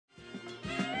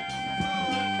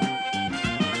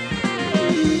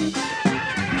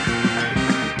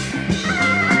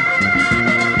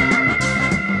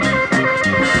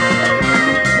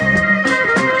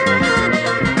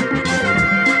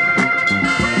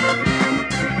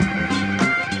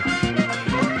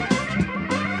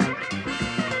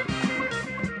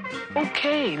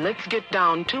Let's get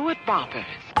down to it, boppers.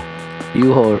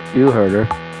 You heard her.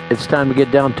 It's time to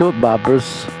get down to it,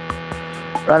 boppers.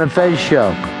 Ron Fez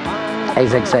show.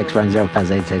 866 Ron Zero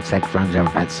Fez. 866 Ron Zero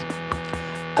Fez.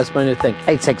 That's my new thing.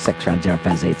 866 Ron Zero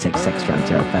Fez. 866 Ron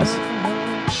Zero Fez.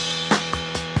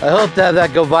 I hope to have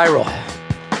that go viral.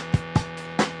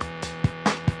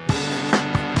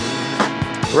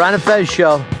 Ron Fez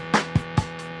show.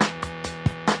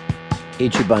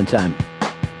 Eat your bun time.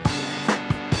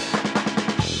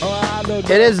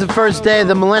 It is the first day of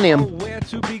the millennium. And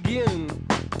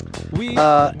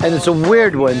it's a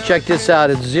weird one. Check this out.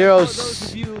 It's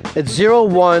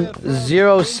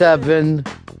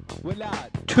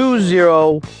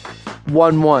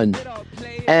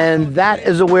 01072011. And that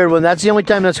is a weird one. That's the only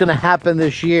time that's going to happen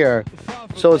this year.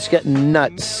 So it's getting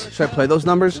nuts. Should I play those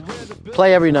numbers?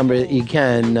 Play every number that you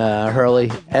can,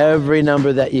 Hurley. Every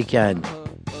number that you can.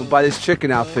 We'll buy this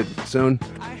chicken outfit soon.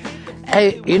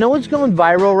 Hey, you know what's going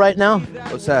viral right now?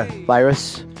 What's that?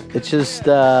 Virus. It's just,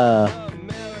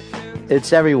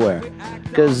 it's everywhere.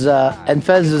 Because, and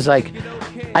Fez is like,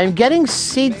 I'm getting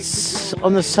seats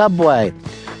on the subway.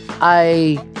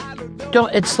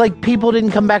 It's like people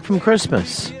didn't come back from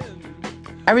Christmas.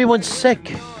 Everyone's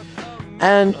sick.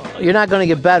 And you're not going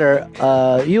to get better.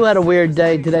 You had a weird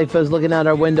day today, Fez, looking out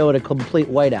our window at a complete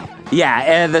whiteout.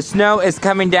 Yeah, the snow is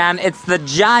coming down. It's the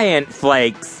giant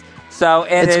flakes. So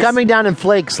it's coming down in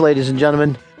flakes, ladies and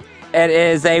gentlemen. It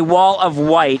is a wall of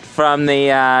white from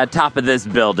the top of this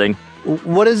building.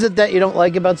 What is it that you don't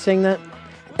like about seeing that?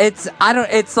 It's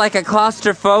like a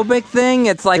claustrophobic thing.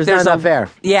 It's like there's not enough air.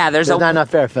 Yeah, there's not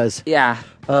enough air, Fez. Yeah.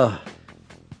 Oh.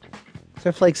 Is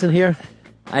there flakes in here?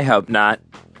 I hope not.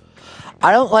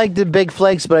 I don't like the big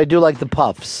flakes, but I do like the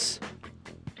puffs.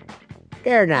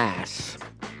 They're nice.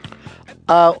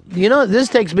 This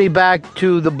takes me back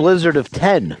to the blizzard of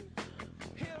 10.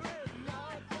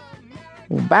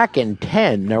 Well, back in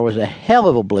 10, there was a hell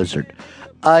of a blizzard.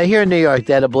 Here in New York,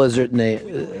 they had a blizzard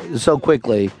so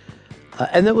quickly.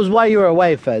 And that was why you were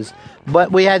away, Fez.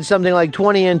 But we had something like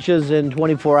 20 inches in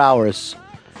 24 hours.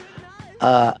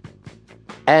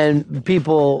 And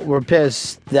people were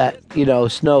pissed that,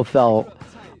 snow fell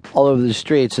all over the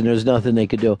streets and there's nothing they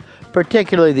could do.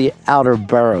 Particularly the outer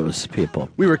boroughs people.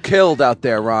 We were killed out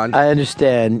there, Ron. I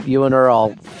understand. You and her are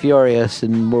all furious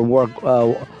and we're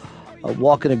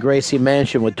walking to Gracie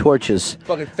Mansion with torches.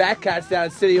 Fucking fat cats down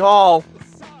at City Hall.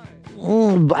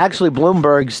 Actually,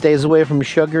 Bloomberg stays away from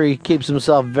sugar. He keeps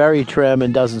himself very trim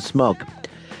and doesn't smoke.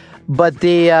 But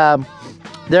they're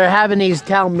having these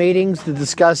town meetings to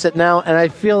discuss it now, and I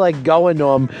feel like going to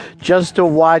them just to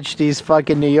watch these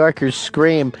fucking New Yorkers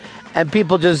scream. And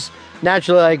people just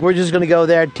naturally like, we're just going to go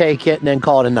there, take it, and then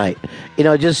call it a night.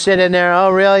 Just sit in there. Oh,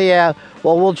 really? Yeah.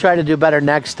 Well, we'll try to do better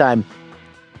next time.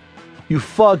 You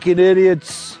fucking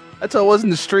idiots. That's how it was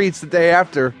in the streets the day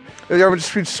after. They were in the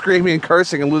streets screaming and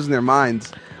cursing and losing their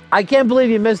minds. I can't believe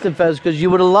you missed it, Fez, because you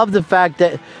would have loved the fact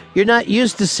that you're not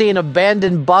used to seeing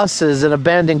abandoned buses and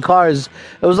abandoned cars.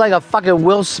 It was like a fucking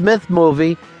Will Smith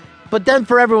movie. But then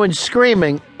for everyone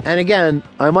screaming, and again,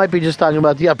 I might be just talking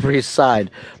about the Upper East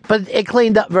Side, but it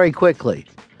cleaned up very quickly.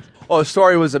 Oh, the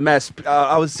story was a mess.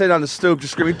 I was sitting on the stoop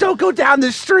just screaming, don't go down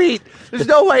the street! There's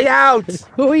no way out!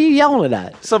 Who are you yelling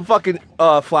at? Some fucking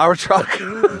flower truck.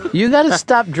 You gotta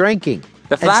stop drinking.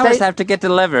 The flowers have to get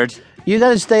delivered. You got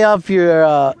to stay off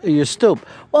your stoop.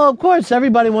 Well, of course,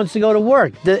 everybody wants to go to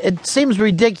work. It seems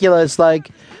ridiculous.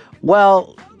 Like,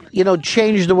 well,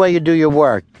 change the way you do your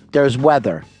work. There's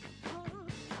weather.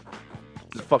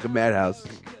 It's a fucking madhouse.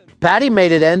 Patty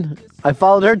made it in. I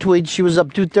followed her tweet. She was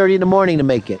up 2:30 in the morning to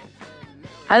make it.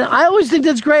 And I always think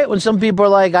that's great when some people are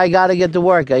like, I got to get to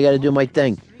work. I got to do my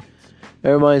thing. It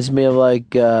reminds me of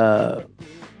like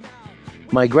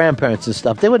my grandparents and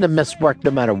stuff. They wouldn't have missed work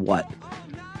no matter what.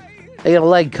 They get a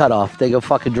leg cut off. They go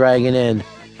fucking dragging in.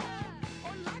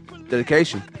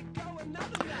 Dedication.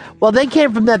 Well, they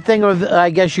came from that thing where I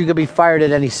guess you could be fired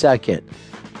at any second.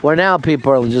 Where now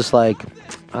people are just like,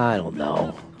 I don't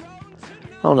know.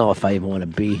 I don't know if I even want to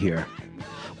be here.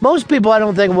 Most people I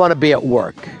don't think want to be at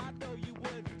work.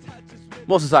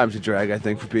 Most of the time it's a drag, I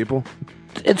think, for people.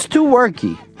 It's too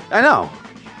worky. I know.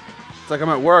 It's like I'm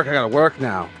at work. I got to work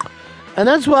now. And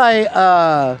that's why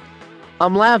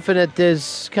I'm laughing at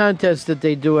this contest that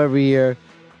they do every year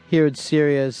here at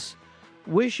Sirius.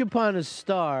 Wish upon a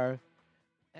star